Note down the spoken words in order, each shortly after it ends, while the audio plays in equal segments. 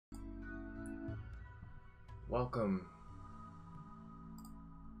Welcome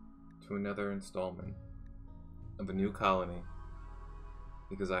to another installment of a new colony,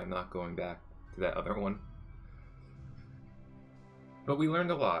 because I'm not going back to that other one. But we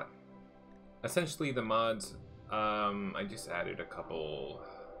learned a lot. Essentially, the mods, I just added a couple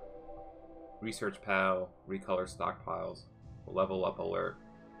research pal, recolor stockpiles, level up alert,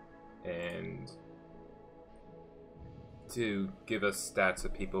 and to give us stats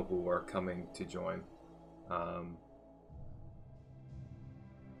of people who are coming to join.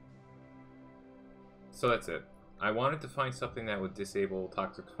 So that's it. I wanted to find something that would disable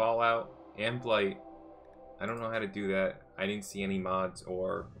toxic fallout and blight. I don't know how to do that. I didn't see any mods,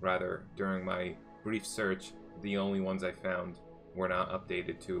 or rather, during my brief search, the only ones I found were not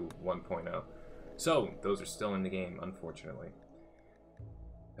updated to 1.0. So, those are still in the game, unfortunately.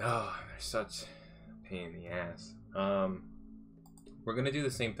 Oh, they're such a pain in the ass. We're gonna do the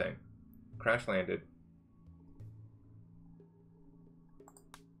same thing. Crash landed.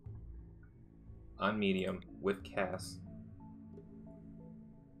 On medium with Cass.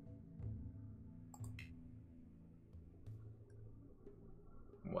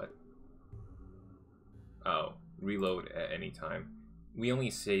 What? Oh, reload at any time. We only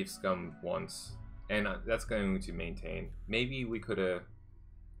save scum once, and that's going to maintain. Maybe we could have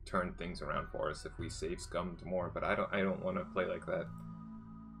turned things around for us if we save scummed more, but I don't want to play like that.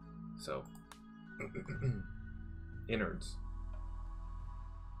 So, innards.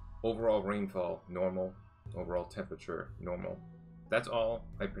 Overall rainfall, normal. Overall temperature, normal. That's all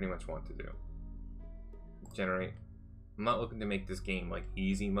I pretty much want to do. Generate. I'm not looking to make this game like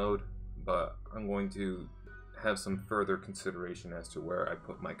easy mode, but I'm going to have some further consideration as to where I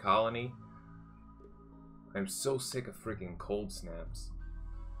put my colony. I'm so sick of freaking cold snaps.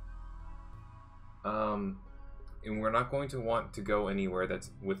 And we're not going to want to go anywhere that's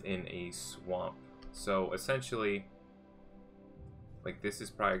within a swamp. So essentially, like, this is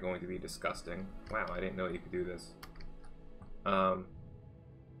probably going to be disgusting. Wow, I didn't know you could do this. I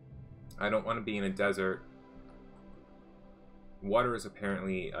don't want to be in a desert. Water is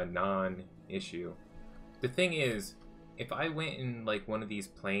apparently a non-issue. The thing is, if I went in, like, one of these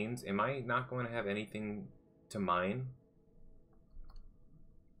plains, am I not going to have anything to mine?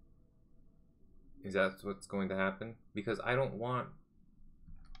 Is that what's going to happen? Because I don't want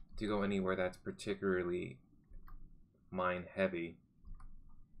to go anywhere that's particularly mine heavy.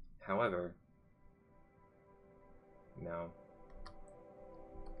 However, no.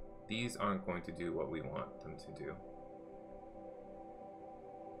 These aren't going to do what we want them to do.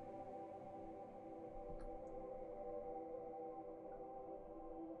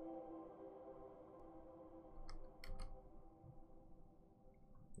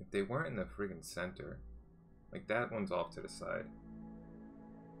 If they weren't in the friggin' center, like, that one's off to the side.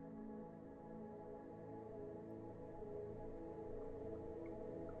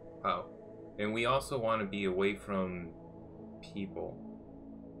 Oh, and we also want to be away from people.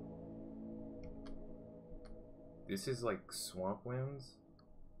 This is like swamplands?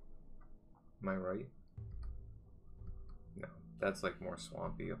 Am I right? No, that's like more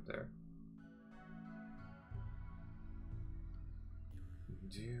swampy up there.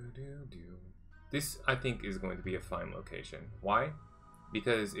 This, I think, is going to be a fine location. Why?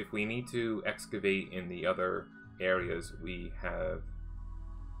 Because if we need to excavate in the other areas, we have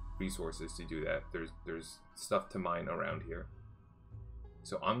resources to do that. There's stuff to mine around here.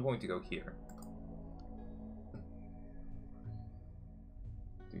 So I'm going to go here.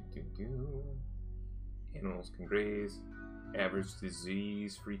 Animals can graze. Average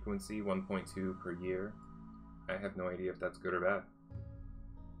disease frequency 1.2 per year. I have no idea if that's good or bad.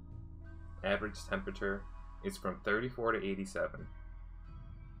 Average temperature is from 34 to 87.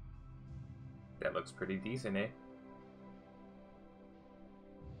 That looks pretty decent, eh?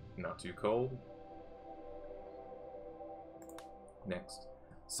 Not too cold. Next.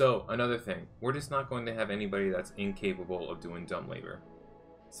 So, another thing. We're just not going to have anybody that's incapable of doing dumb labor.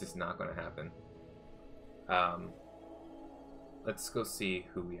 It's just not going to happen. Let's go see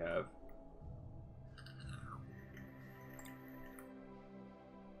who we have.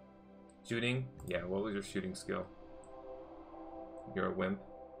 Shooting? Yeah, what was your shooting skill? You're a wimp.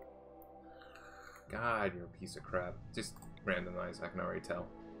 God, you're a piece of crap. Just randomize, I can already tell.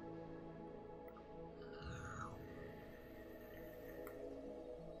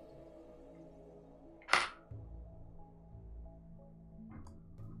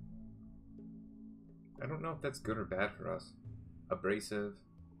 I don't know if that's good or bad for us. Abrasive.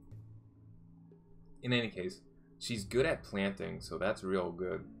 In any case, she's good at planting, so that's real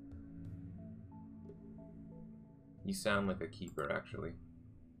good. You sound like a keeper, actually.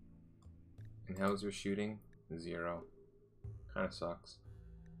 And how's your shooting? 0. Kind of sucks.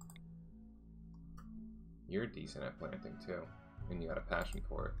 You're decent at planting too, and you got a passion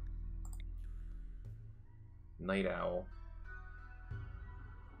for it. Night owl.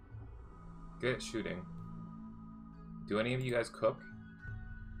 Good at shooting. Do any of you guys cook?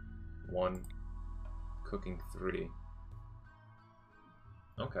 1. Cooking 3.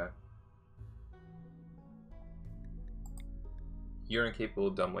 Okay. You're incapable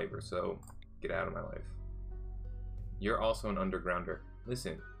of dumb labor, so get out of my life. You're also an undergrounder.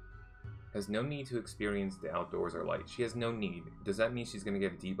 Listen, has no need to experience the outdoors or light. She has no need. Does that mean she's gonna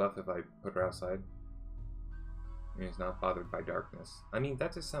get a debuff if I put her outside? And is not bothered by darkness. I mean,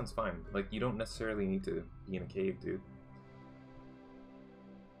 that just sounds fine. Like, you don't necessarily need to be in a cave, dude.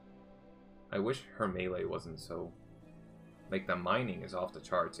 I wish her melee wasn't so... Like, the mining is off the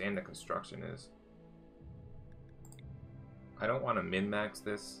charts, and the construction is. I don't want to min-max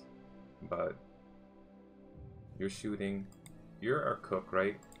this, but... You're shooting. You're our cook,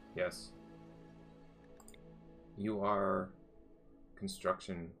 right? Yes. You are...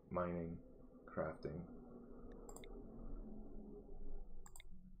 construction, mining, crafting.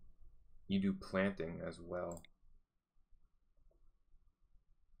 You do planting as well.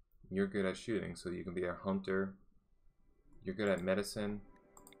 You're good at shooting, so you can be a hunter. You're good at medicine.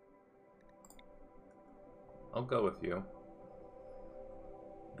 I'll go with you.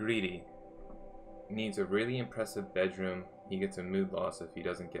 Greedy. Needs a really impressive bedroom. He gets a mood loss if he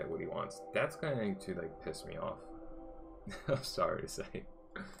doesn't get what he wants. That's going to, like, piss me off. I'm sorry to say.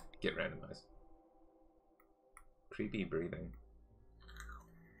 Get randomized. Creepy breathing.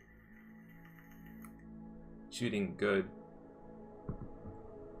 Shooting good.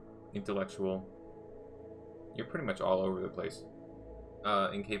 Intellectual. You're pretty much all over the place.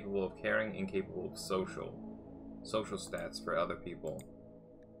 Incapable of caring, incapable of social. Social stats for other people.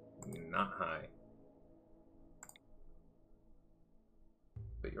 Not high.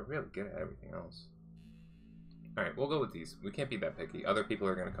 But you're really good at everything else. Alright, we'll go with these. We can't be that picky. Other people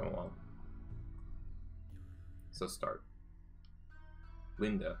are going to come along. So start.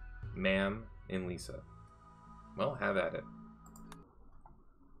 Linda, Ma'am, and Lisa. Well, have at it.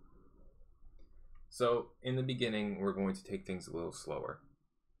 So, in the beginning, we're going to take things a little slower.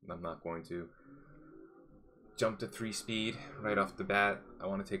 I'm not going to jump to 3 speed right off the bat. I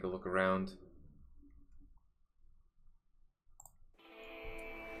want to take a look around.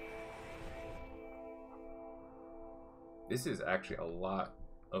 This is actually a lot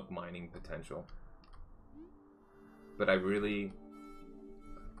of mining potential. But I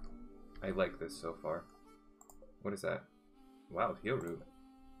like this so far. What is that? Wow, heal root.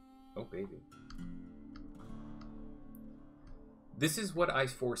 Oh, baby. This is what I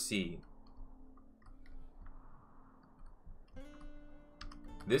foresee.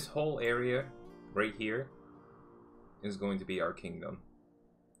 This whole area right here is going to be our kingdom.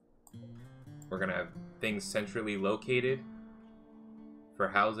 We're going to have things centrally located for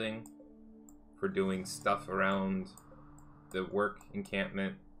housing, for doing stuff around the work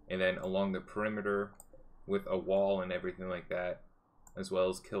encampment, and then along the perimeter with a wall and everything like that, as well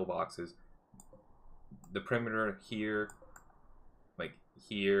as kill boxes. The perimeter here, like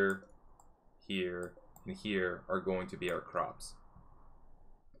here, here, and here are going to be our crops.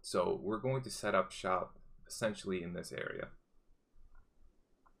 So we're going to set up shop essentially in this area.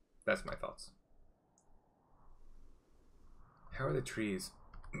 That's my thoughts. How are the trees?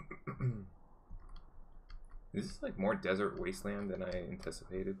 Is this like more desert wasteland than I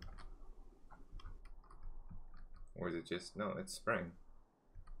anticipated? Or is it just... No, it's spring.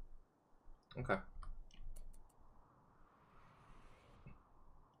 Okay.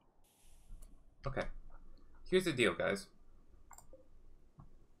 Okay. Here's the deal, guys.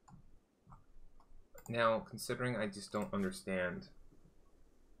 Now, considering I just don't understand...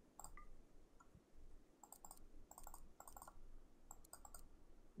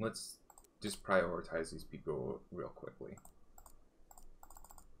 Let's just prioritize these people real quickly.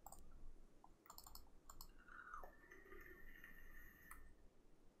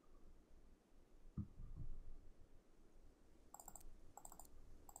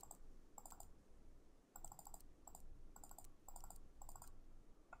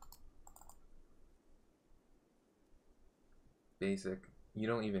 Basic. You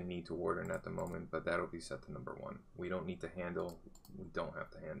don't even need to warden at the moment, but that'll be set to number 1. We don't need to handle. We don't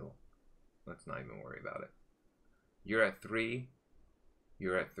have to handle. Let's not even worry about it. You're at 3.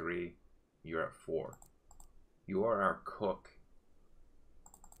 You're at 3. You're at 4. You are our cook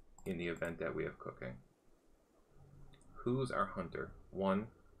in the event that we have cooking. Who's our hunter? 1,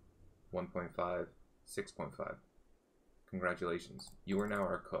 1.5, 6.5. Congratulations. You are now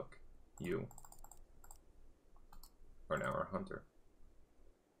our cook. You. Or now our hunter.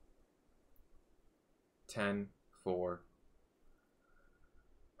 10, 4.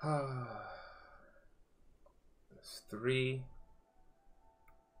 3.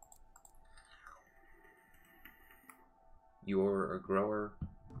 You're a grower,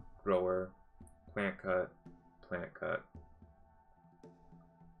 plant cut.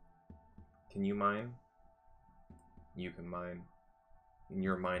 Can you mine? You can mine. And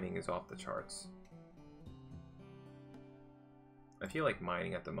your mining is off the charts. I feel like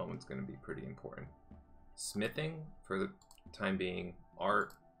mining at the moment is going to be pretty important. Smithing, for the time being.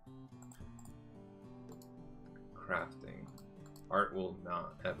 Art. Crafting. Art will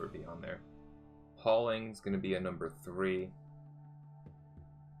not ever be on there. Hauling is going to be a number 3.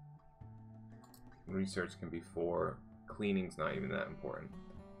 Research can be 4. Cleaning's not even that important.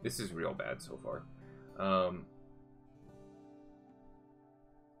 This is real bad so far.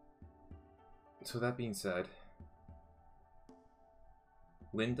 So that being said,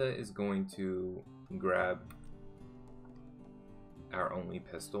 Linda is going to grab our only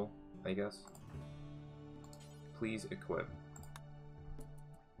pistol, I guess. Please equip.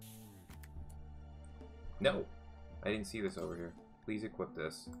 No! I didn't see this over here. Please equip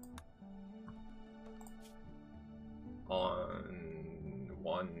this. On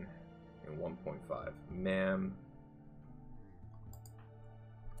 1 and 1.5. Ma'am.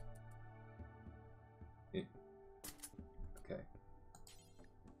 Okay.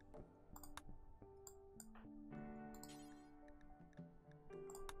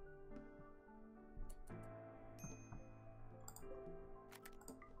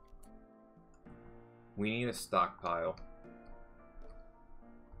 We need a stockpile.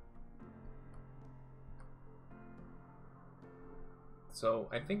 So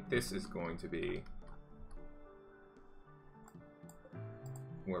I think this is going to be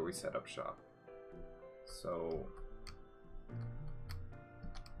where we set up shop. So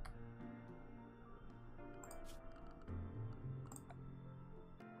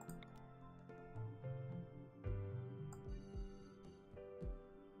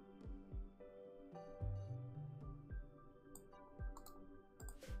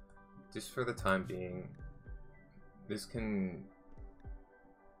just for the time being, this can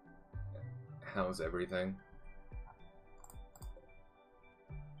house everything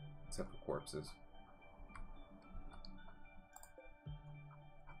except for corpses.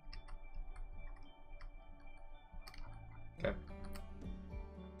 Okay.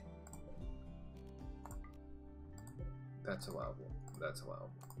 That's allowable. That's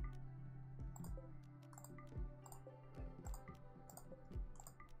allowable.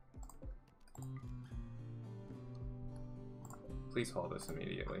 Please haul this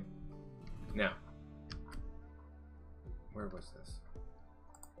immediately. Now, where was this?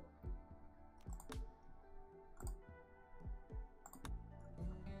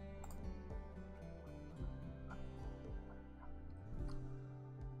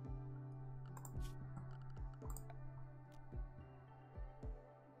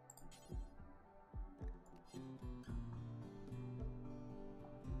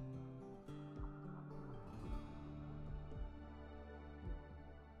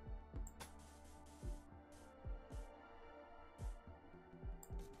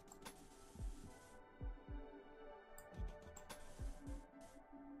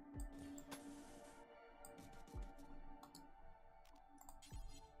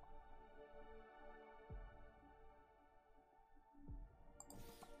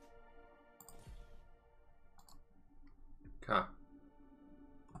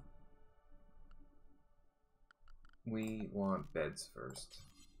 We want beds first.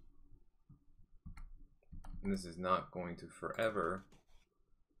 And this is not going to forever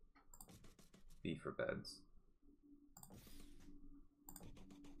be for beds.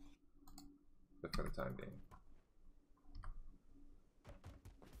 But for the time being.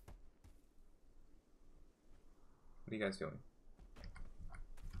 What are you guys doing?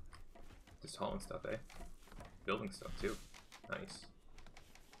 Just hauling stuff, eh? Building stuff too. Nice.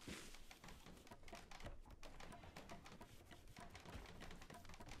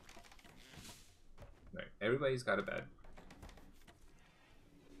 Right, everybody's got a bed.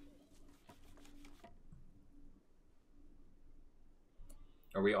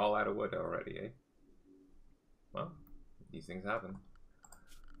 Are we all out of wood already, eh? Well, these things happen.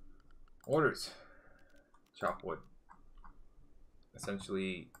 Orders. Chop wood.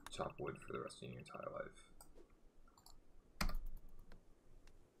 Essentially, chop wood for the rest of your entire life.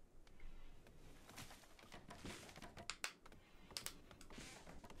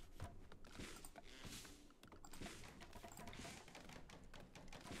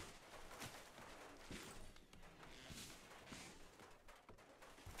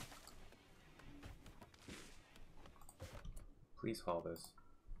 please haul this.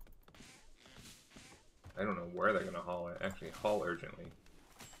 I don't know where they're gonna haul it. Actually, haul urgently.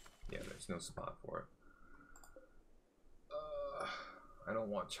 Yeah, there's no spot for it. I don't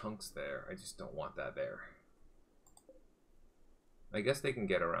want chunks there. I just don't want that there. I guess they can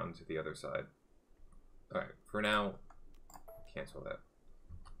get around to the other side. Alright, for now, cancel that.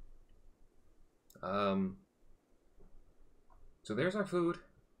 So there's our food.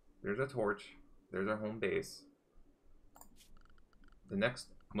 There's our torch. There's our home base. The next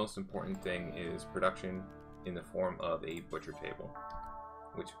most important thing is production in the form of a butcher table,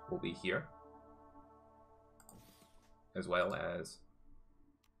 which will be here, as well as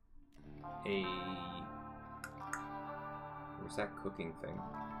a... where's that cooking thing?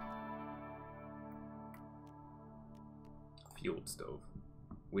 Fueled stove,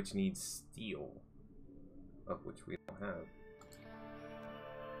 which needs steel, of which we don't have.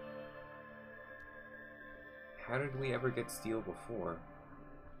 How did we ever get steel before?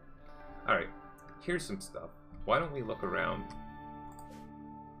 Alright, here's some stuff. Why don't we look around?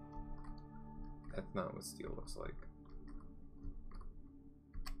 That's not what steel looks like.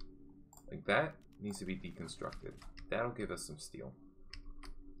 Like that needs to be deconstructed. That'll give us some steel.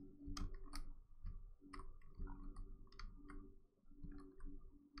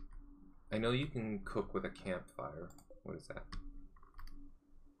 I know you can cook with a campfire. What is that?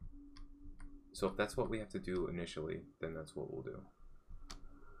 So if that's what we have to do initially, then that's what we'll do.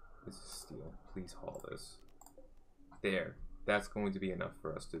 This is steel. Please haul this. There. That's going to be enough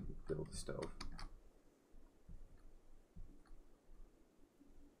for us to build a stove.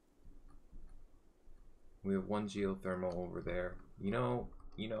 We have one geothermal over there. You know.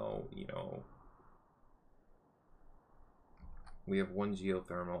 We have one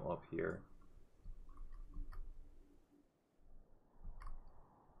geothermal up here.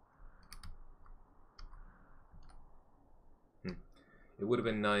 It would have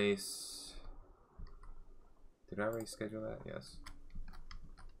been nice. Did I already schedule that? Yes.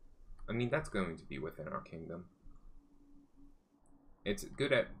 I mean, that's going to be within our kingdom. It's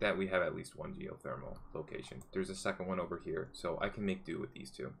good that we have at least one geothermal location. There's a second one over here, so I can make do with these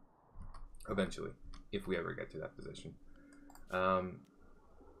two. Eventually, if we ever get to that position. A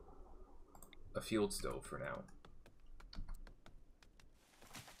field stove for now.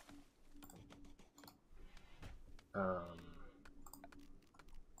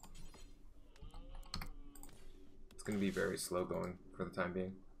 It's going to be very slow going for the time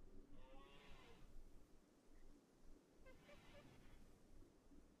being.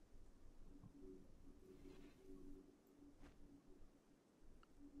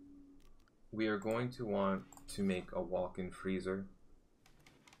 We are going to want to make a walk-in freezer.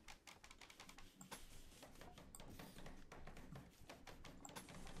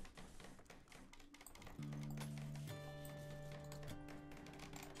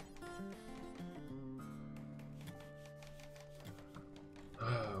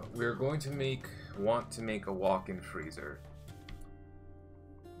 We're going to want to make a walk-in freezer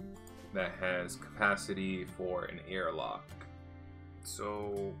that has capacity for an airlock.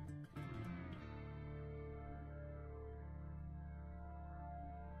 So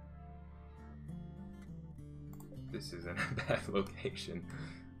this isn't a bad location.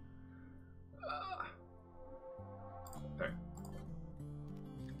 Alright.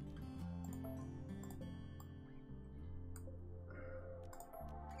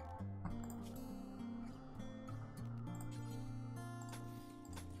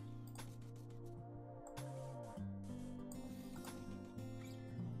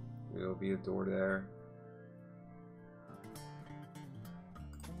 There'll be a door there.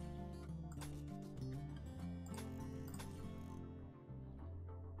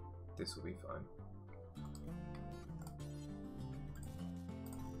 This will be fine.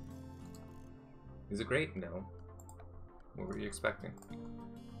 Is it great? No. What were you expecting?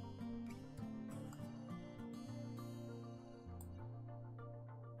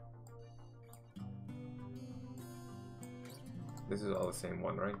 This is all the same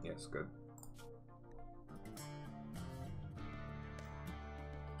one, right? Yes, good.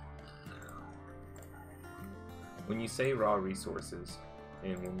 When you say raw resources,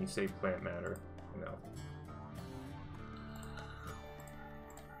 and when you say plant matter, you know.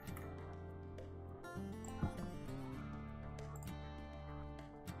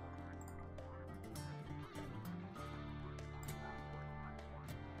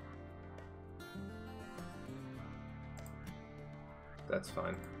 That's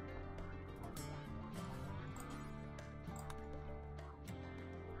fine.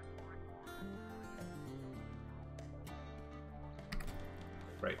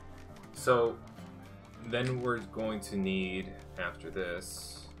 Right. So Then we're going to need, after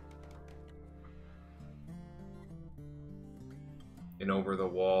this, an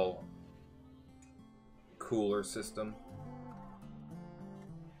over-the-wall cooler system.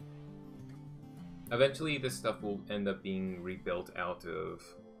 Eventually, this stuff will end up being rebuilt out of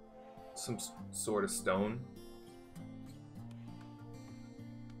some sort of stone.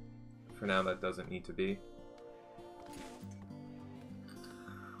 For now, that doesn't need to be.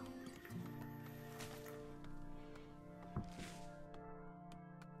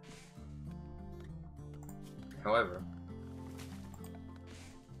 However,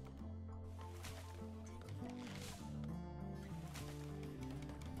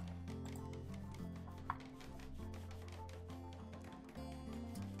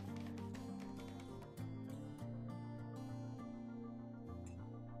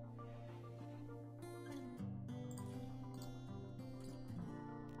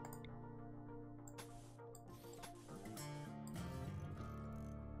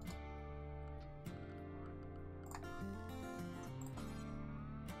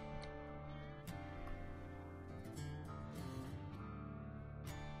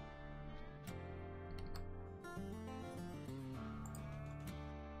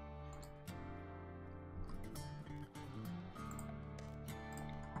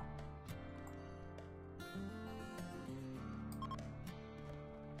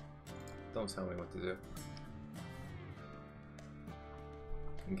 don't tell me what to do.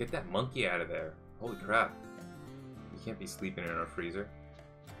 And get that monkey out of there. Holy crap. You can't be sleeping in our freezer.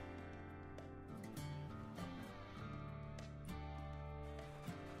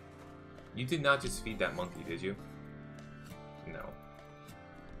 You did not just feed that monkey, did you? No.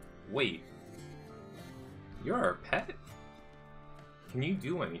 Wait. You're our pet? Can you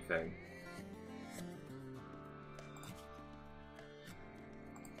do anything?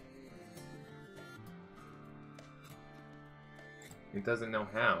 It doesn't know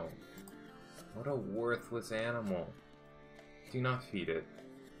how. What a worthless animal. Do not feed it.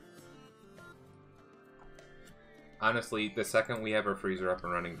 Honestly, the second we have our freezer up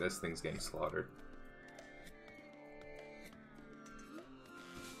and running, this thing's getting slaughtered.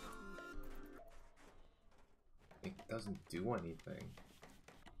 It doesn't do anything.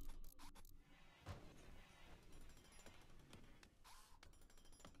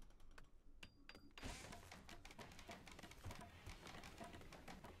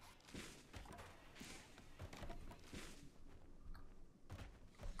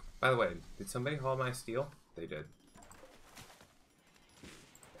 By the way, did somebody haul my steel? They did.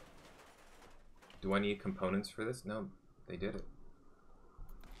 Do I need components for this? No, they did it.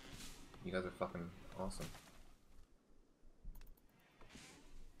 You guys are fucking awesome.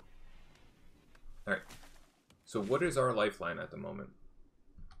 Alright. So what is our lifeline at the moment?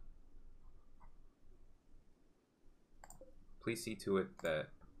 Please see to it that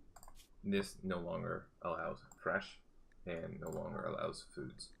this no longer allows fresh and no longer allows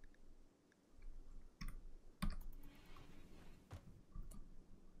foods.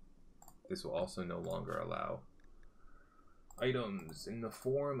 This will also no longer allow items in the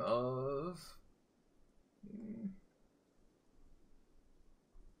form of...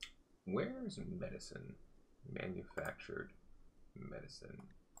 Where's medicine? Manufactured medicine.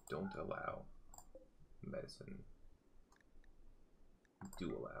 Don't allow. Medicine.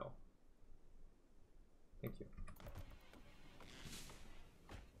 Do allow. Thank you.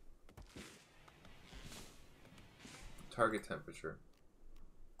 Target temperature.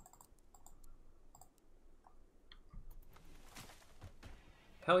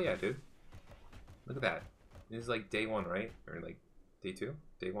 Hell yeah, dude. Look at that. This is like day 1, right? Or like day 2?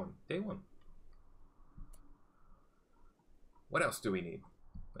 Day 1. Day 1. What else do we need?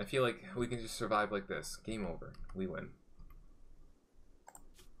 I feel like we can just survive like this. Game over. We win.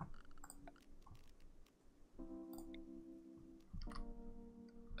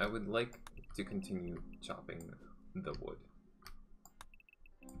 I would like to continue chopping the wood.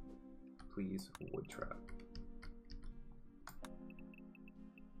 Please, wood trap.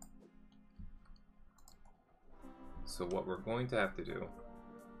 So what we're going to have to do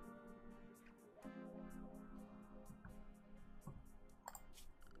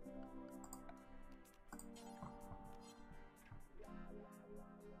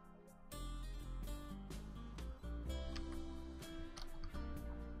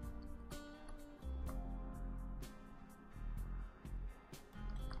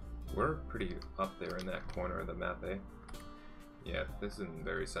we're pretty up there in that corner of the map, eh? Yeah, this isn't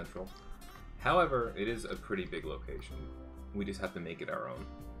very central. However, it is a pretty big location. We just have to make it our own.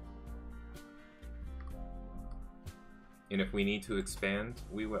 And if we need to expand,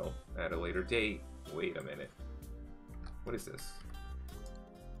 we will at a later date Wait a minute. What is this?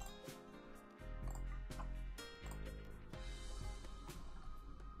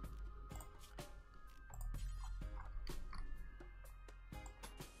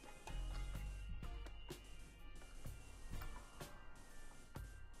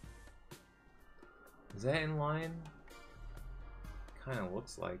 Is that in line? Kind of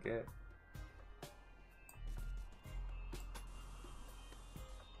looks like it.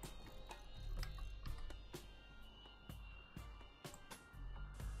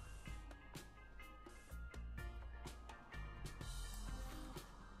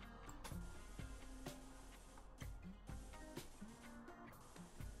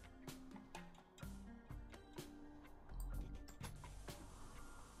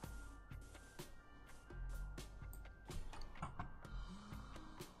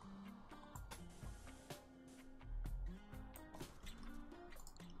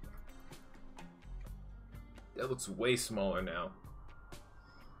 That looks way smaller now.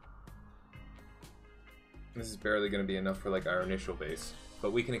 This is barely going to be enough for like our initial base.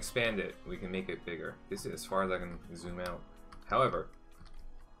 But we can expand it. We can make it bigger. This is as far as I can zoom out. However,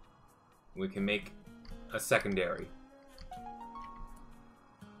 we can make a secondary.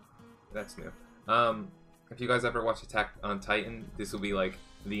 That's new. If you guys ever watch Attack on Titan, this will be like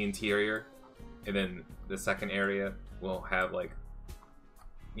the interior. And then the second area will have like,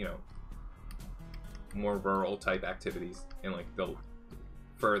 you know, more rural type activities, and like the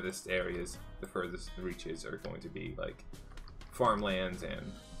furthest areas, the furthest reaches are going to be like farmlands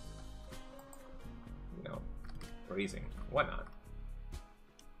and, you know, grazing, whatnot.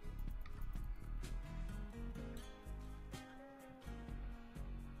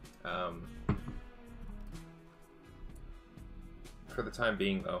 For the time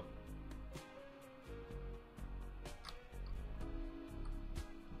being though,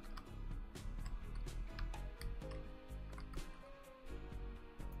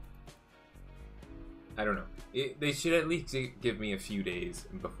 I don't know. They should at least give me a few days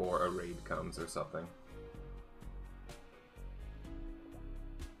before a raid comes or something.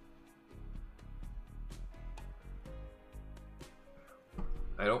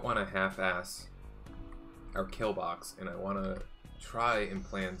 I don't want to half-ass our kill box, and I want to try and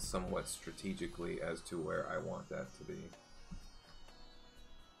plan somewhat strategically as to where I want that to be.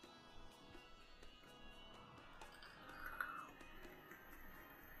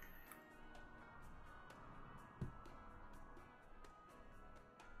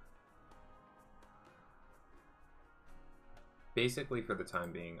 Basically, for the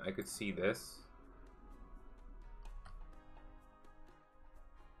time being, I could see this.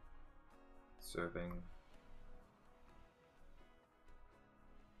 Serving.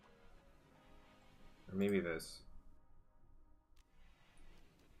 Or maybe this.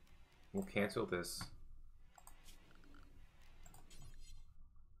 We'll cancel this.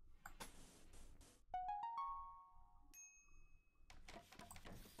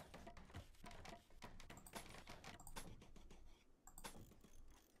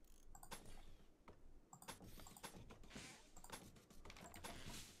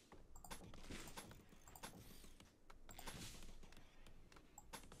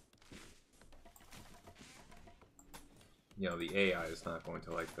 You know, the AI is not going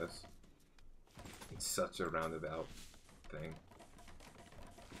to like this. It's such a roundabout thing.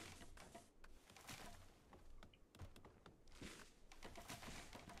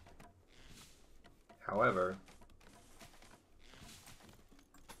 However,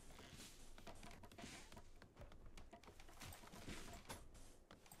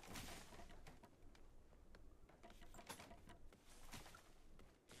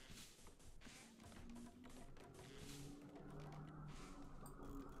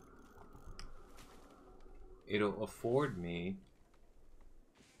 it'll afford me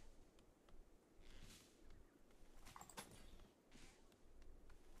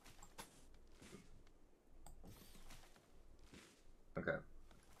okay.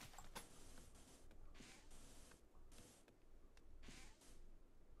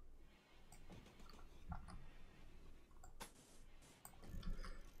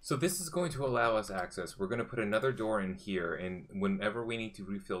 So this is going to allow us access. We're going to put another door in here, and whenever we need to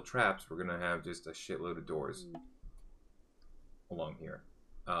refill traps, we're going to have just a shitload of doors along here.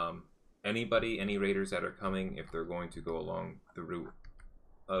 Any raiders that are coming, if they're going to go along the route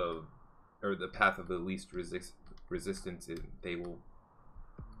of, or the path of the least resistance, they will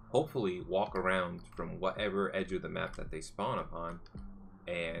hopefully walk around from whatever edge of the map that they spawn upon,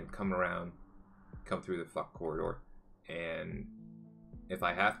 and come through the fuck corridor, and if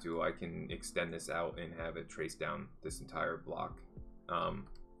I have to, I can extend this out and have it trace down this entire block.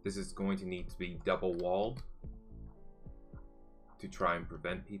 this is going to need to be double walled to try and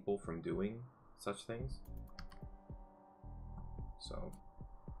prevent people from doing such things. So,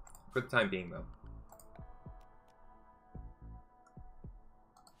 for the time being though.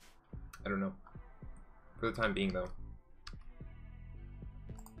 I don't know. For the time being though.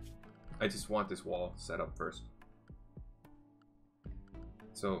 I just want this wall set up first.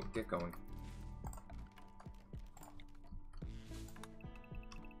 So, get going.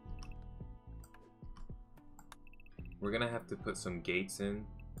 We're gonna have to put some gates in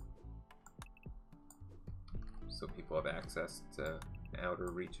so people have access to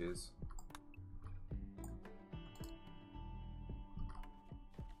outer reaches.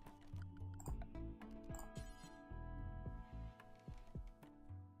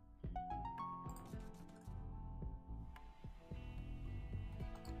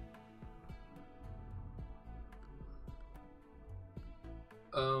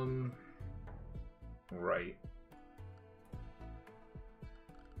 Right.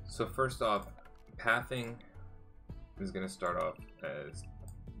 So first off, pathing is going to start off as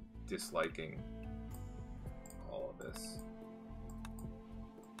disliking all of this.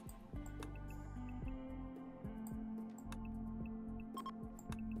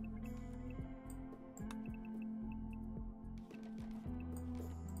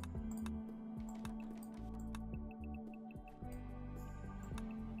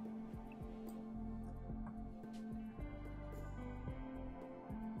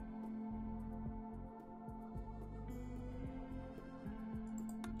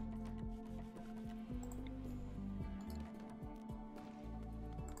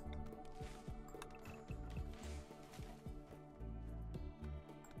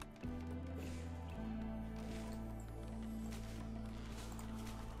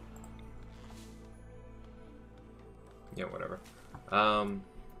 Yeah, whatever.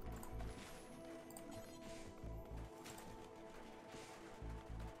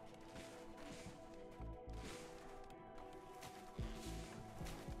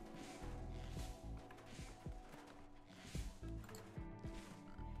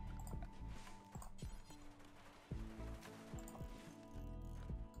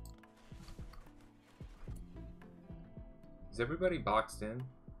 Is everybody boxed in?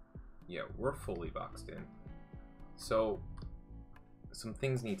 Yeah, we're fully boxed in. So, some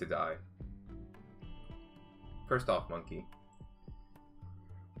things need to die. First off, monkey.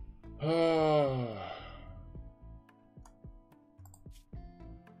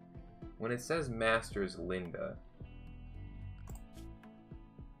 When it says Masters Linda,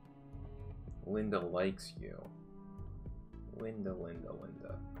 Linda likes you. Linda.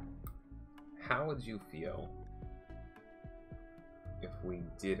 How would you feel if we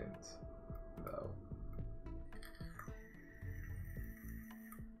didn't, though?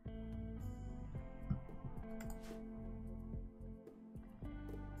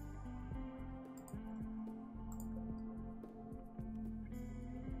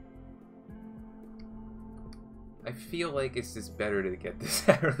 I feel like it's just better to get this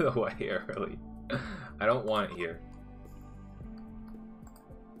out of the way early. I don't want it here.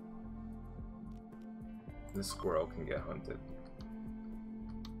 The squirrel can get hunted.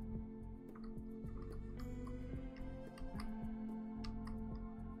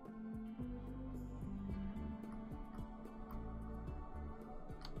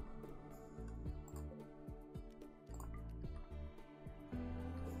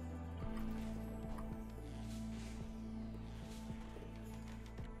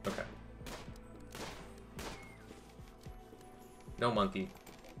 Okay. No, monkey.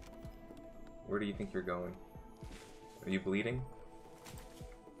 Where do you think you're going? Are you bleeding?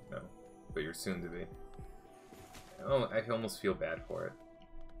 No, but you're soon to be. Oh, I almost feel bad for it.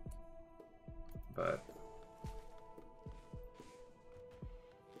 But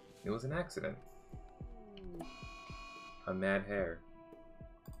it was an accident. A mad hare.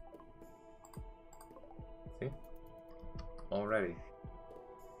 See? Already.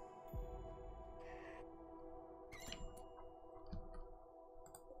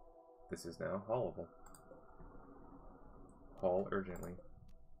 This is now haulable. Haul urgently.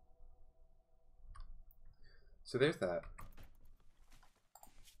 So there's that.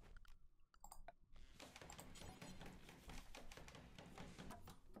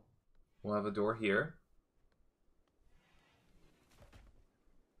 We'll have a door here.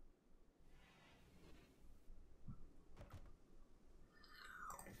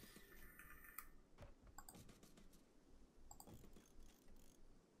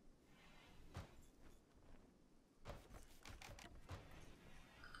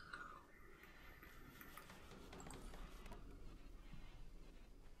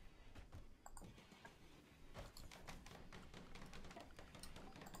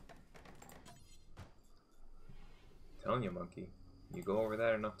 telling you, monkey. You go over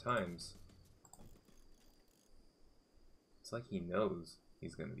that enough times. It's like he knows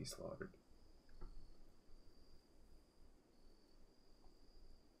he's gonna be slaughtered.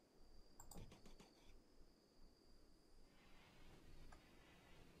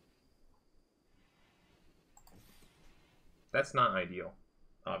 That's not ideal,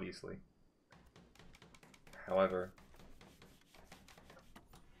 obviously. However,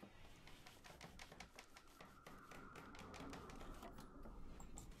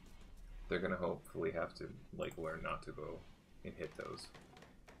 they're gonna hopefully have to, like, learn not to go and hit those.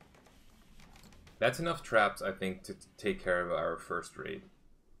 That's enough traps, I think, to take care of our first raid.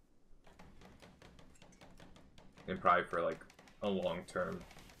 And probably for, like, a long term.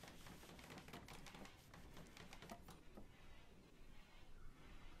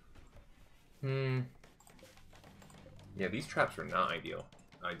 Yeah, these traps are not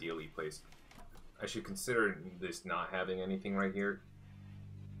ideally placed. I should consider this not having anything right here.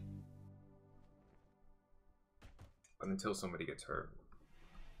 But until somebody gets hurt,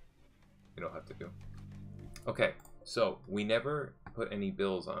 we don't have to do. Okay, so we never put any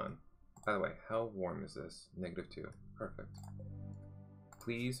bills on. By the way, how warm is this? -2. Perfect.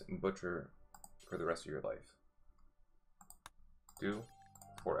 Please butcher for the rest of your life. Do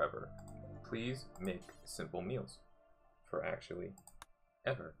forever. Please make simple meals for actually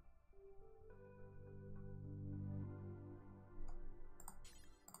ever.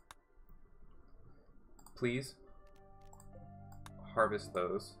 Please harvest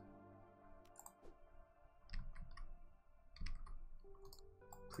those.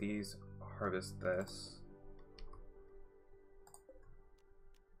 Please harvest this.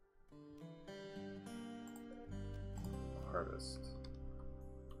 Harvest.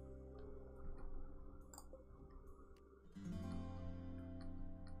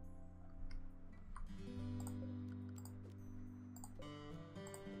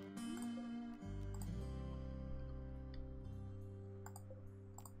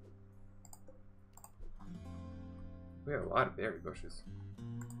 We have a lot of berry bushes.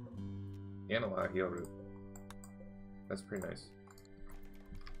 And a lot of heal root. That's pretty nice.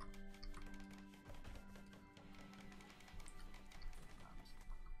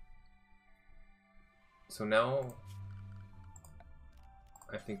 So now,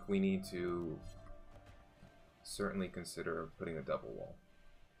 I think we need to certainly consider putting a double wall.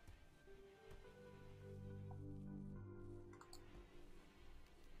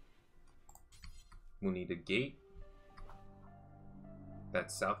 We'll need a gate.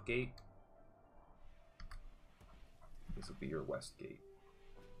 That's south gate. This will be your west gate.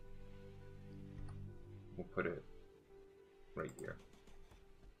 We'll put it right here.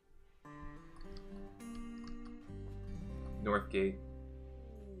 North gate.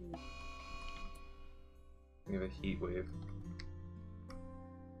 We have a heat wave.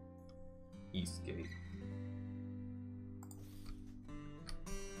 East gate.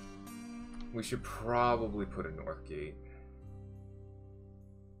 We should probably put a north gate.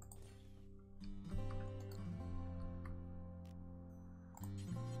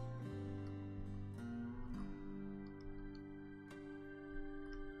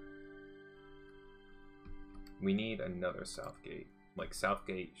 We need another south gate. Like, south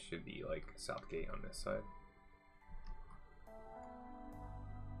gate should be like south gate on this side.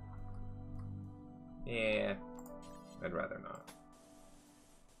 Yeah, I'd rather not.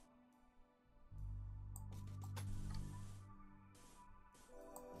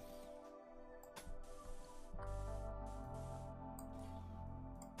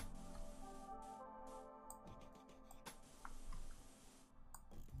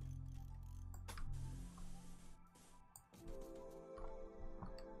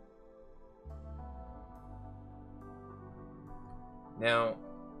 Now,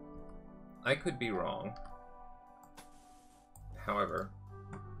 I could be wrong. However,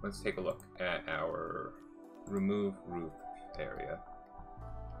 let's take a look at our remove roof area.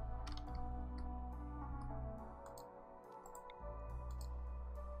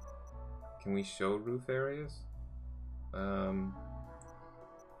 Can we show roof areas?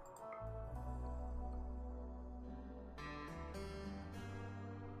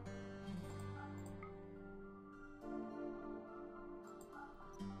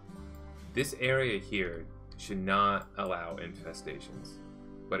 This area here should not allow infestations,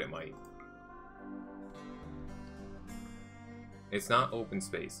 but it might. It's not open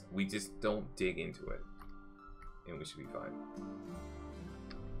space. We just don't dig into it, and we should be fine.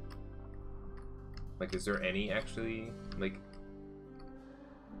 Like, is there any actually, like,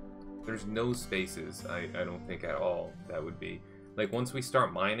 there's no spaces, I don't think at all that would be. Like, once we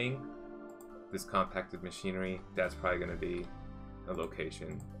start mining, this compacted machinery, that's probably going to be a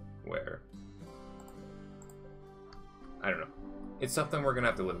location where, I don't know. It's something we're going to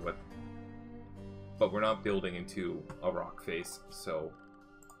have to live with. But we're not building into a rock face, so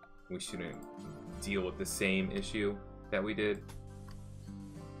we shouldn't deal with the same issue that we did.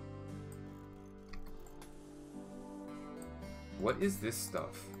 What is this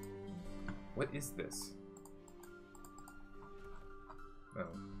stuff? What is this? Oh,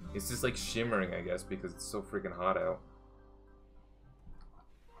 it's just like shimmering, I guess, because it's so freaking hot out.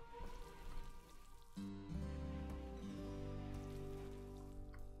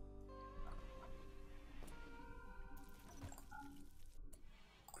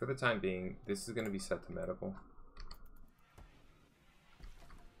 For the time being, this is going to be set to medical.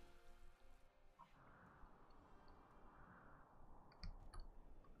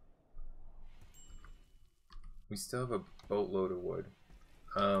 We still have a boatload of wood.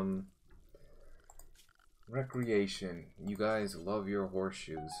 Recreation. You guys love your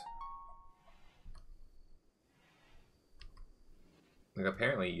horseshoes. Like,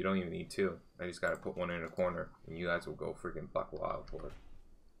 apparently you don't even need two. I just gotta put one in a corner, and you guys will go freaking buck wild for it.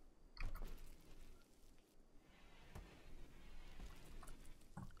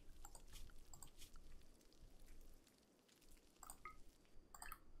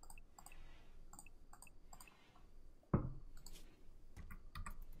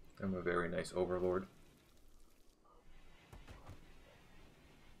 I'm a very nice overlord.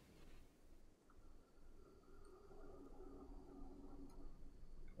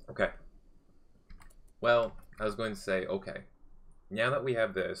 Okay. Well, I was going to say, okay. Now that we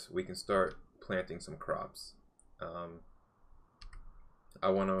have this, we can start planting some crops. I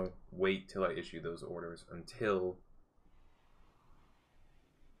want to wait till I issue those orders until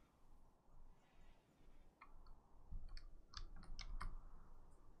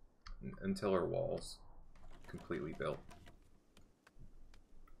our wall's completely built.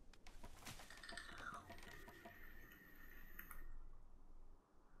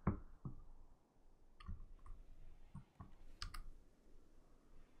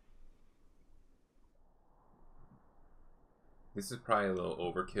 This is probably a little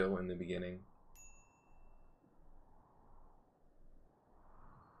overkill in the beginning.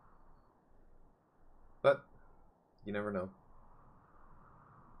 But you never know.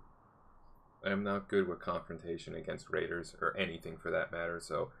 I'm not good with confrontation against raiders, or anything for that matter,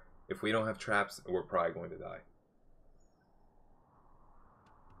 so if we don't have traps, we're probably going to die.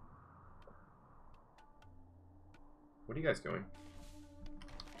 What are you guys doing?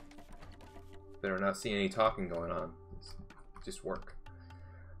 Better not see any talking going on. Just work.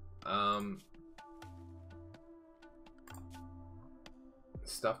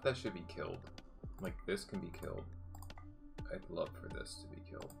 Stuff that should be killed. Like this can be killed. I'd love for this to be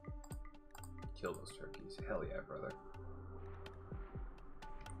killed. Kill those turkeys. Hell yeah, brother.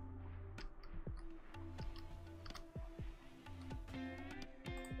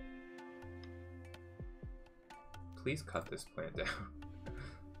 Please cut this plant down.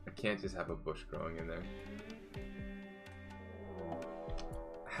 I can't just have a bush growing in there.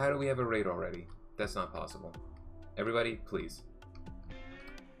 How do we have a raid already? That's not possible. Everybody, please.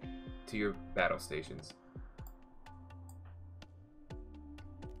 To your battle stations.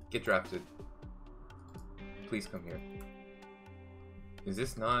 Get drafted. Please come here. Is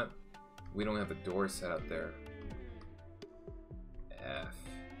this not... We don't have a door set up there. F.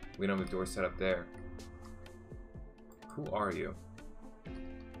 We don't have a door set up there. Who are you?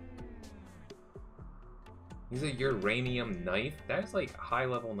 He's a uranium knife? That's like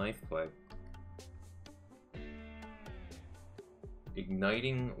high-level knife play.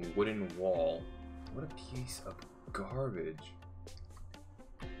 Igniting wooden wall. What a piece of garbage.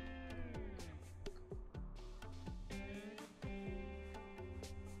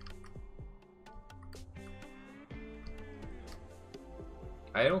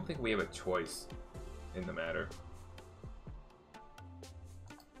 I don't think we have a choice in the matter.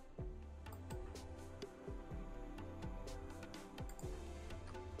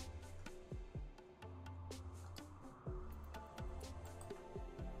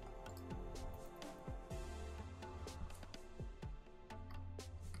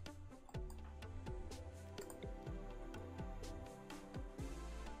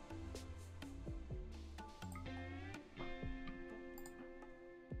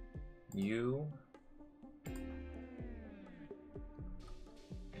 You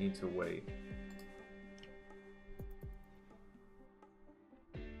need to wait.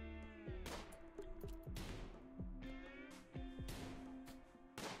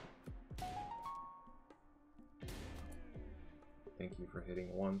 Thank you for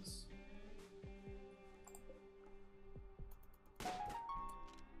hitting once.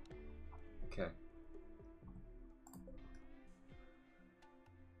 Okay.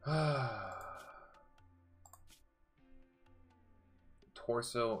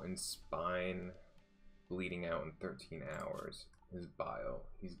 Torso and spine bleeding out in 13 hours. His bio.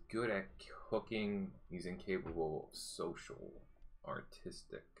 He's good at cooking. He's incapable of social,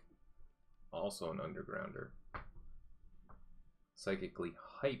 artistic. Also an undergrounder. Psychically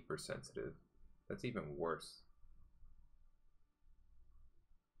hypersensitive. That's even worse.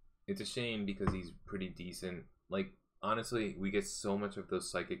 It's a shame because he's pretty decent. Like, honestly, we get so much of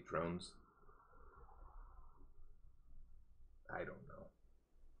those psychic drones. I don't know.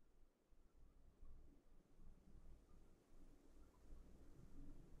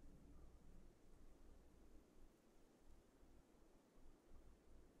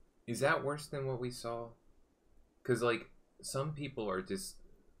 Is that worse than what we saw? Because, like, some people are just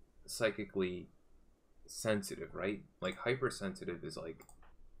psychically sensitive, right? Like, hypersensitive is, like,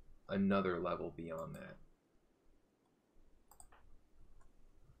 another level beyond that.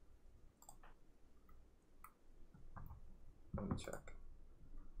 Let me check.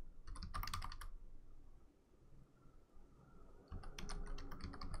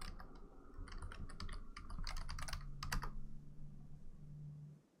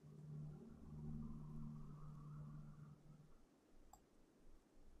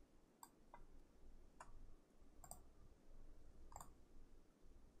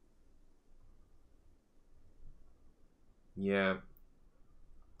 Yeah,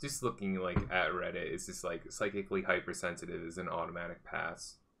 just looking like at Reddit, it's just like psychically hypersensitive is an automatic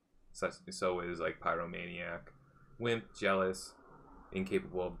pass. So is like pyromaniac, wimp, jealous,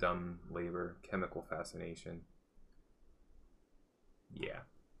 incapable of dumb labor, chemical fascination. Yeah.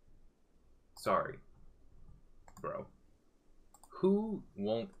 Sorry, bro. Who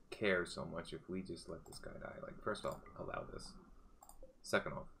won't care so much if we just let this guy die? Like, first off, allow this.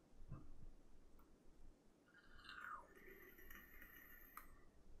 Second off,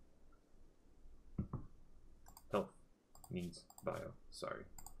 health needs bio. Sorry.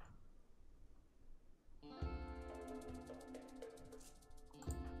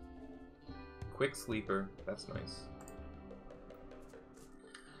 Quick sleeper. That's nice.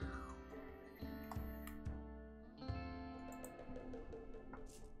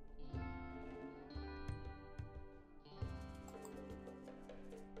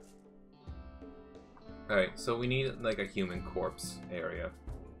 Alright, so we need like a human corpse area.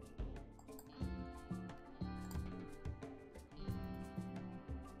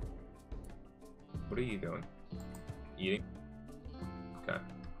 What are you doing? Eating? Okay.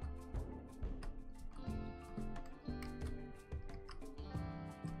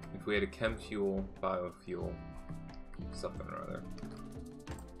 If we had a chem fuel, biofuel, something or other.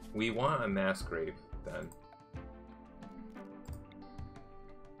 We want a mass grave then.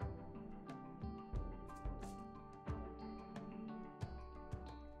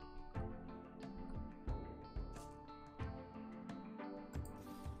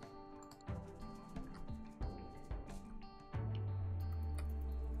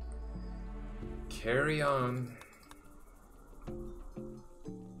 Carry on.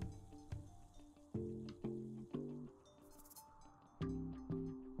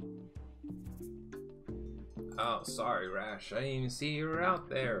 Oh, sorry, Rash. I didn't even see you were out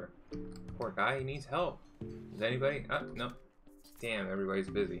there. Poor guy, he needs help. Is anybody? Oh, no. Damn, everybody's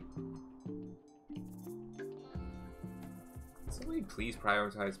busy. Somebody please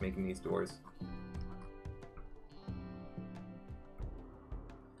prioritize making these doors.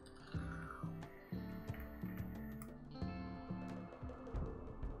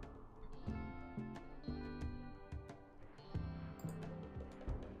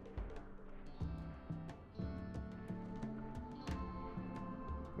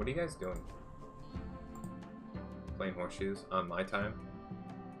 What are you guys doing? Playing horseshoes on my time?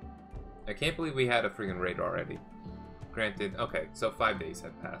 I can't believe we had a freaking raid already. Granted, okay, so 5 days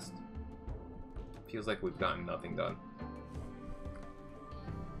have passed. Feels like we've gotten nothing done.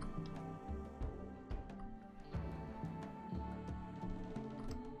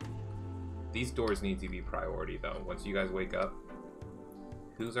 These doors need to be priority though. Once you guys wake up,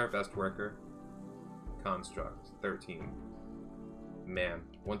 who's our best worker? Construct 13. Ma'am,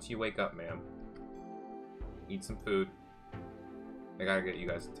 once you wake up, ma'am, eat some food. I gotta get you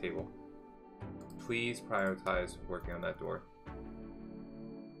guys a table. Please prioritize working on that door.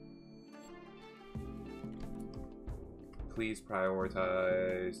 Please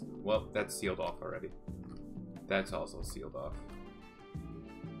prioritize... Well, that's sealed off already. That's also sealed off.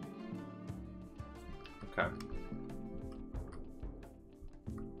 Okay.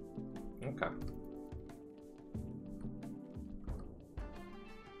 Okay.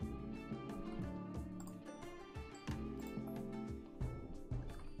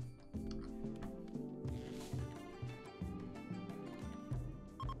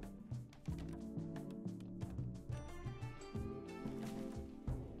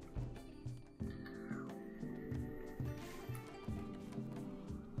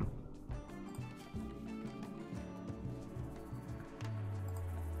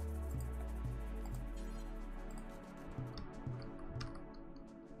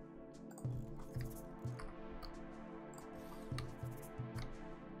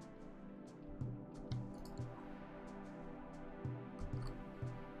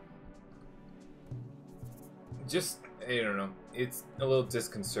 just, I don't know, it's a little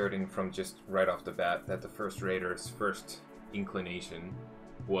disconcerting from just right off the bat that the first raiders' first inclination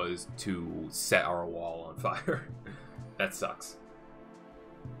was to set our wall on fire. That sucks.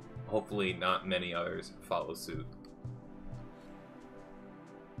 Hopefully not many others follow suit.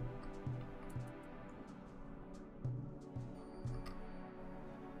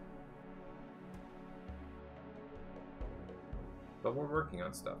 But we're working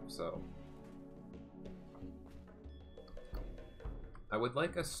on stuff, so... I would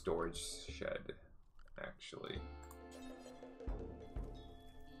like a storage shed, actually.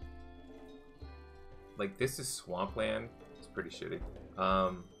 Like, this is swampland. It's pretty shitty.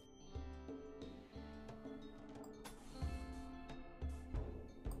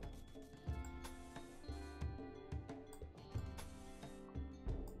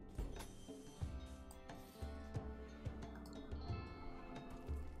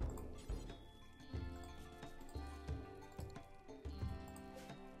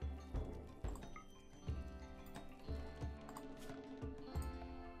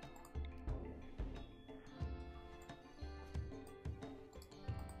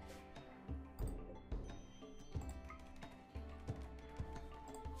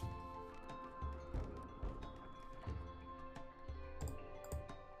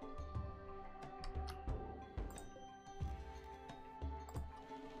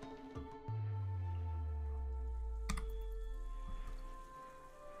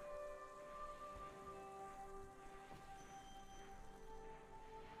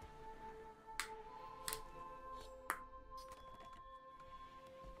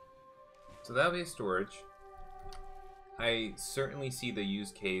 So that'll be a storage. I certainly see the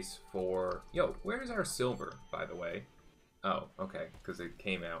use case for... Yo, where's our silver, by the way? Oh, okay, because it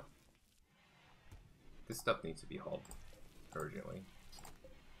came out. This stuff needs to be hauled urgently.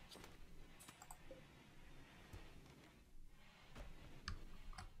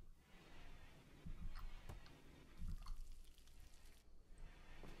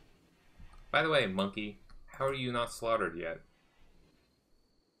 By the way, monkey, how are you not slaughtered yet?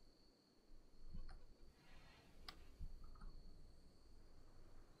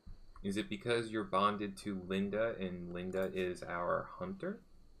 Is it because you're bonded to Linda and Linda is our hunter?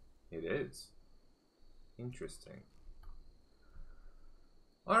 It is. Interesting.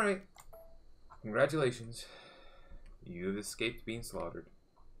 Alright. Congratulations. You've escaped being slaughtered.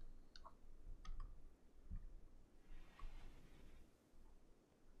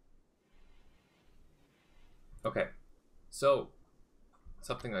 Okay. So,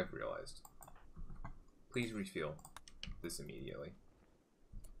 something I've realized. Please refuel this immediately.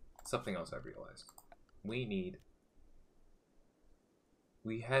 Something else I've realized. We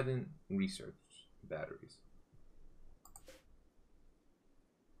hadn't researched batteries.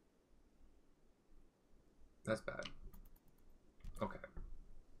 That's bad. Okay.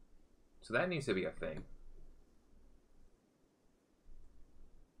 So that needs to be a thing.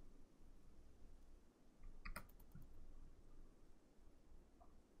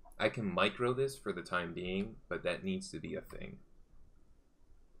 I can micro this for the time being, but that needs to be a thing.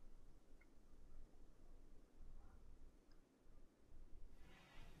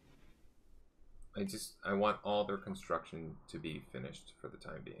 I want all their construction to be finished for the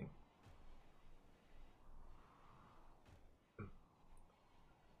time being.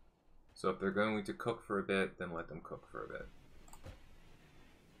 So if they're going to cook for a bit, then let them cook for a bit.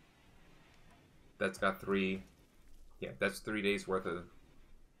 That's got that's 3 days worth of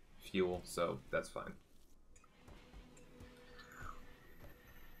fuel, so that's fine.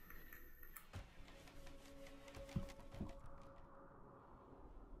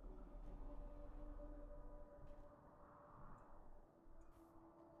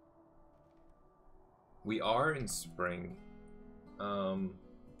 We are in spring.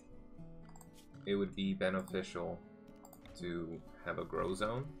 It would be beneficial to have a grow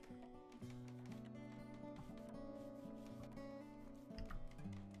zone.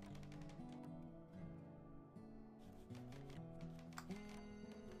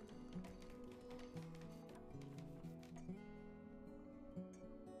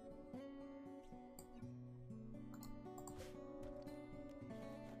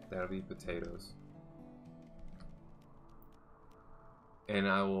 That'll be potatoes. And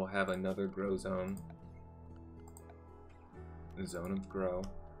I will have another grow zone. The zone of grow.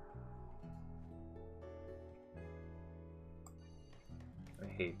 I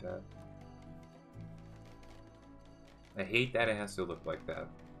hate that. I hate that it has to look like that.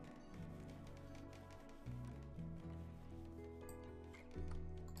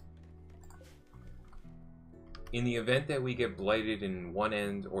 In the event that we get blighted in one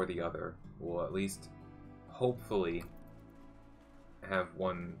end or the other, we'll at least hopefully have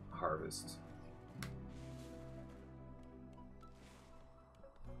one harvest.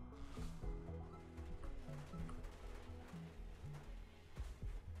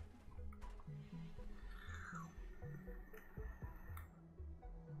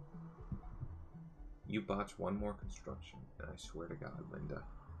 You botch one more construction, and I swear to God, Linda.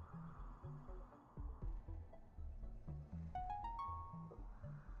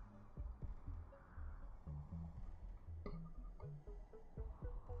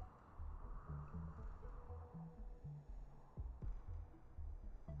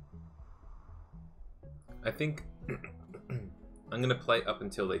 I think I'm going to play up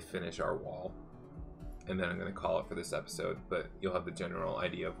until they finish our wall. And then I'm going to call it for this episode. But you'll have the general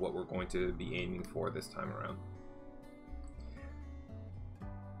idea of what we're going to be aiming for this time around.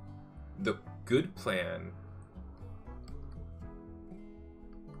 The good plan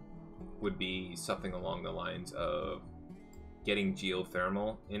would be something along the lines of getting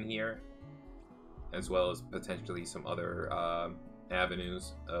geothermal in here, as well as potentially some other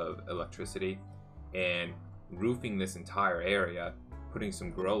avenues of electricity, and roofing this entire area, putting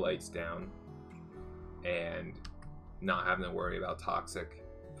some grow lights down, and not having to worry about toxic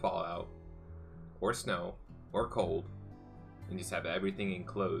fallout or snow or cold, and just have everything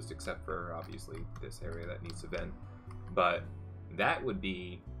enclosed except for obviously this area that needs to vent. But that would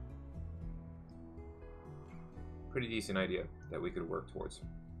be a pretty decent idea that we could work towards.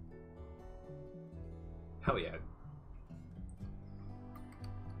 Hell yeah.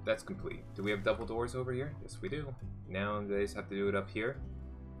 That's complete. Do we have double doors over here? Yes, we do. Now they just have to do it up here,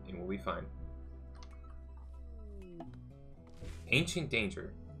 and we'll be fine. Ancient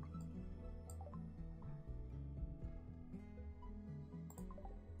danger.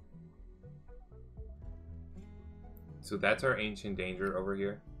 So that's our ancient danger over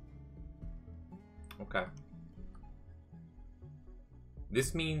here. Okay.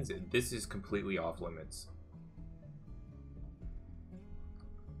 This means this is completely off limits.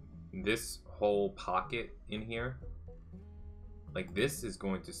 This whole pocket in here, like, this is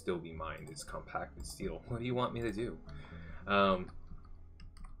going to still be mined. It's compacted steel. What do you want me to do?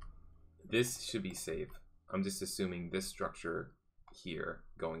 This should be safe. I'm just assuming this structure here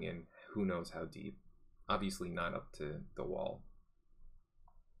going in, who knows how deep. Obviously not up to the wall.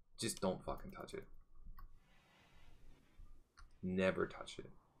 Just don't fucking touch it. Never touch it.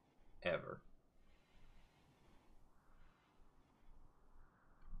 Ever.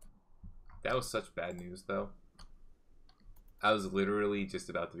 That was such bad news, though. I was literally just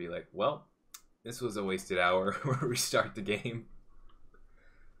about to be like, well, this was a wasted hour. We'll restart the game.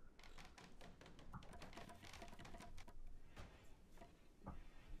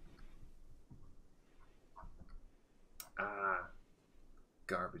 Ah.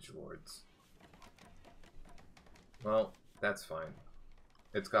 Garbage lords. Well, that's fine.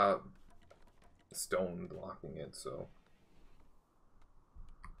 It's got stone blocking it, so...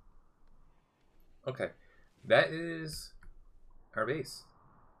 Okay, that is our base.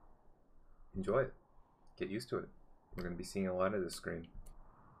 Enjoy it. Get used to it. We're going to be seeing a lot of this screen.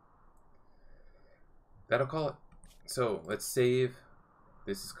 That'll call it. So, let's save.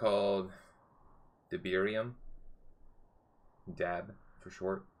 This is called Deberium. Dab, for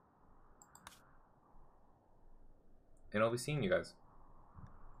short. And I'll be seeing you guys.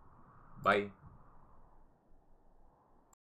 Bye.